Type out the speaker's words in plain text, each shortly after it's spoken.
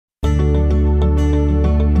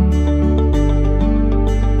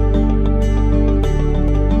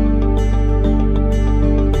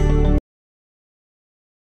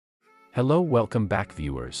Hello, welcome back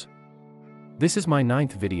viewers. This is my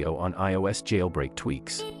 9th video on iOS jailbreak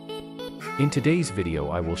tweaks. In today's video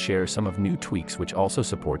I will share some of new tweaks which also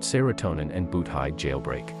support serotonin and boot hide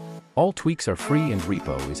jailbreak. All tweaks are free and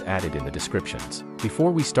repo is added in the descriptions.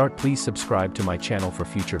 Before we start, please subscribe to my channel for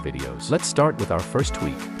future videos. Let's start with our first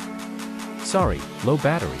tweak. Sorry, low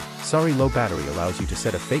battery. Sorry, low battery allows you to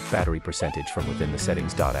set a fake battery percentage from within the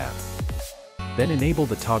settings app. Then enable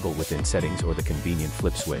the toggle within settings or the convenient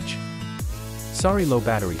flip switch. Sorry, low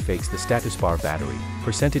battery fakes the status bar battery,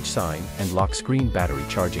 percentage sign, and lock screen battery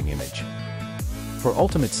charging image. For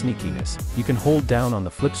ultimate sneakiness, you can hold down on the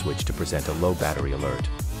flip switch to present a low battery alert.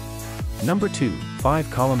 Number 2,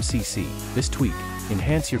 5-column CC. This tweak,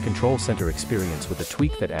 enhance your control center experience with a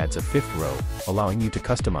tweak that adds a 5th row, allowing you to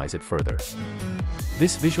customize it further.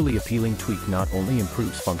 This visually appealing tweak not only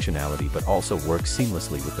improves functionality but also works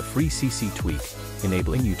seamlessly with the free CC tweak,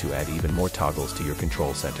 enabling you to add even more toggles to your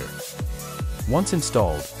control center. Once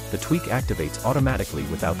installed, the tweak activates automatically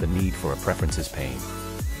without the need for a preferences pane.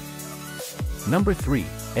 Number 3,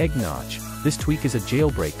 Eggnotch. This tweak is a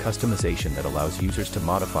jailbreak customization that allows users to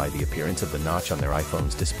modify the appearance of the notch on their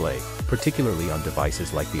iPhone's display, particularly on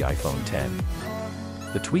devices like the iPhone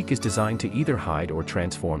X. The tweak is designed to either hide or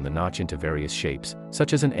transform the notch into various shapes,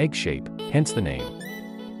 such as an egg shape, hence the name.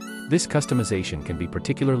 This customization can be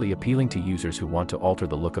particularly appealing to users who want to alter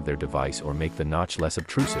the look of their device or make the notch less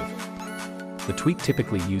obtrusive. The tweak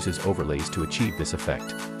typically uses overlays to achieve this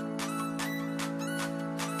effect.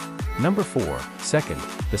 Number 4, second.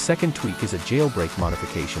 The second tweak is a jailbreak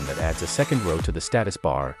modification that adds a second row to the status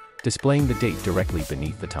bar, displaying the date directly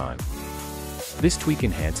beneath the time. This tweak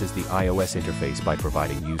enhances the iOS interface by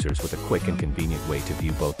providing users with a quick and convenient way to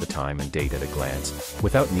view both the time and date at a glance,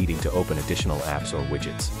 without needing to open additional apps or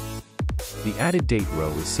widgets. The added date row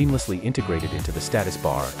is seamlessly integrated into the status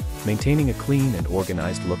bar, maintaining a clean and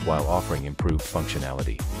organized look while offering improved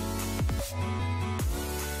functionality.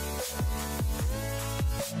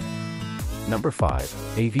 Number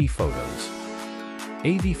 5, AV Photos.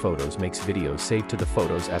 AV Photos makes videos saved to the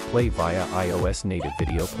Photos app play via iOS native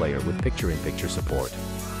video player with picture-in-picture support.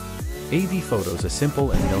 AV Photos, a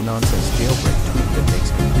simple and no-nonsense jailbreak tweak that makes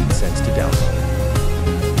complete sense to download.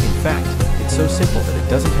 In fact, it's so simple that it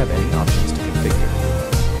doesn't have any options to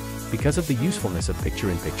configure. Because of the usefulness of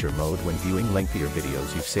picture-in-picture mode when viewing lengthier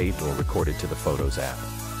videos you've saved or recorded to the Photos app.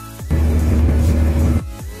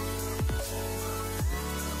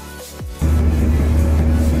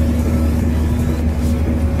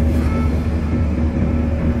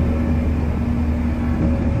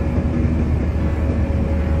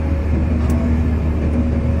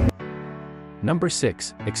 Number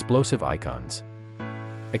 6, Explosive Icons.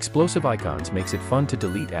 Explosive Icons makes it fun to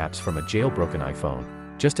delete apps from a jailbroken iPhone.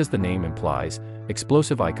 Just as the name implies,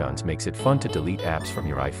 Explosive Icons makes it fun to delete apps from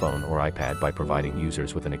your iPhone or iPad by providing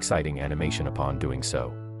users with an exciting animation upon doing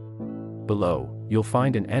so. Below, you'll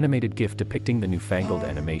find an animated GIF depicting the newfangled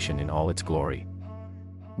animation in all its glory.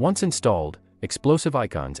 Once installed, Explosive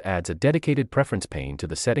Icons adds a dedicated preference pane to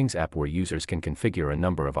the Settings app where users can configure a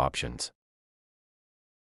number of options.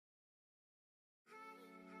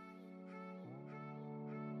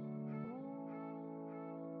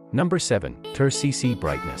 Number 7, CC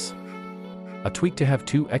Brightness. A tweak to have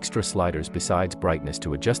 2 extra sliders besides brightness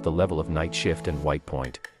to adjust the level of night shift and white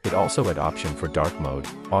point. It also had option for dark mode,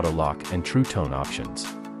 auto lock, and true tone options.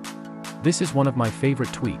 This is one of my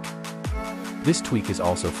favorite tweak. This tweak is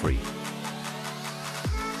also free.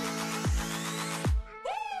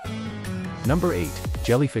 Number 8,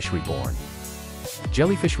 Jellyfish Reborn.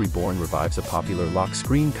 Jellyfish Reborn revives a popular lock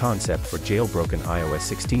screen concept for jailbroken iOS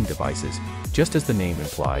 16 devices. Just as the name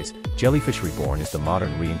implies, Jellyfish Reborn is the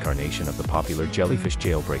modern reincarnation of the popular Jellyfish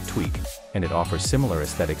jailbreak tweak, and it offers similar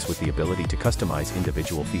aesthetics with the ability to customize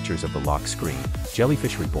individual features of the lock screen.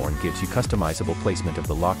 Jellyfish Reborn gives you customizable placement of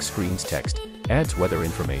the lock screen's text, adds weather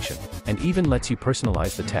information, and even lets you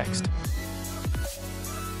personalize the text.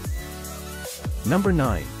 Number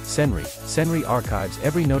 9, Senri. Senri archives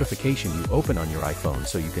every notification you open on your iPhone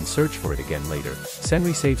so you can search for it again later.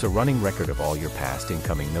 Senri saves a running record of all your past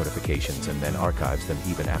incoming notifications and then archives them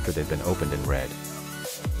even after they've been opened and read.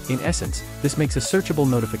 In essence, this makes a searchable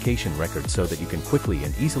notification record so that you can quickly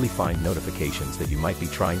and easily find notifications that you might be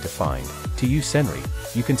trying to find. To use Senri,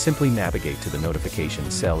 you can simply navigate to the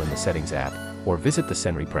notifications cell in the Settings app, or visit the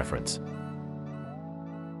Senri preference.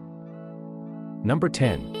 Number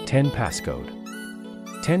 10, passcode.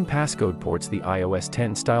 10 Passcode ports the iOS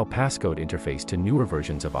 10 style passcode interface to newer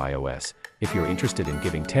versions of iOS. If you're interested in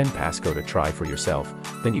giving 10 Passcode a try for yourself,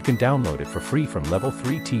 then you can download it for free from Level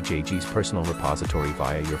 3 TJG's personal repository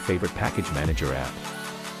via your favorite package manager app.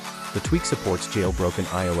 The tweak supports jailbroken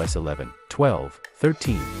iOS 11, 12,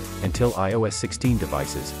 13, until iOS 16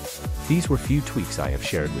 devices. These were few tweaks I have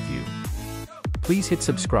shared with you. Please hit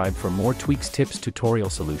subscribe for more tweaks, tips, tutorial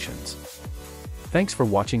solutions. Thanks for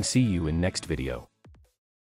watching. See you in next video.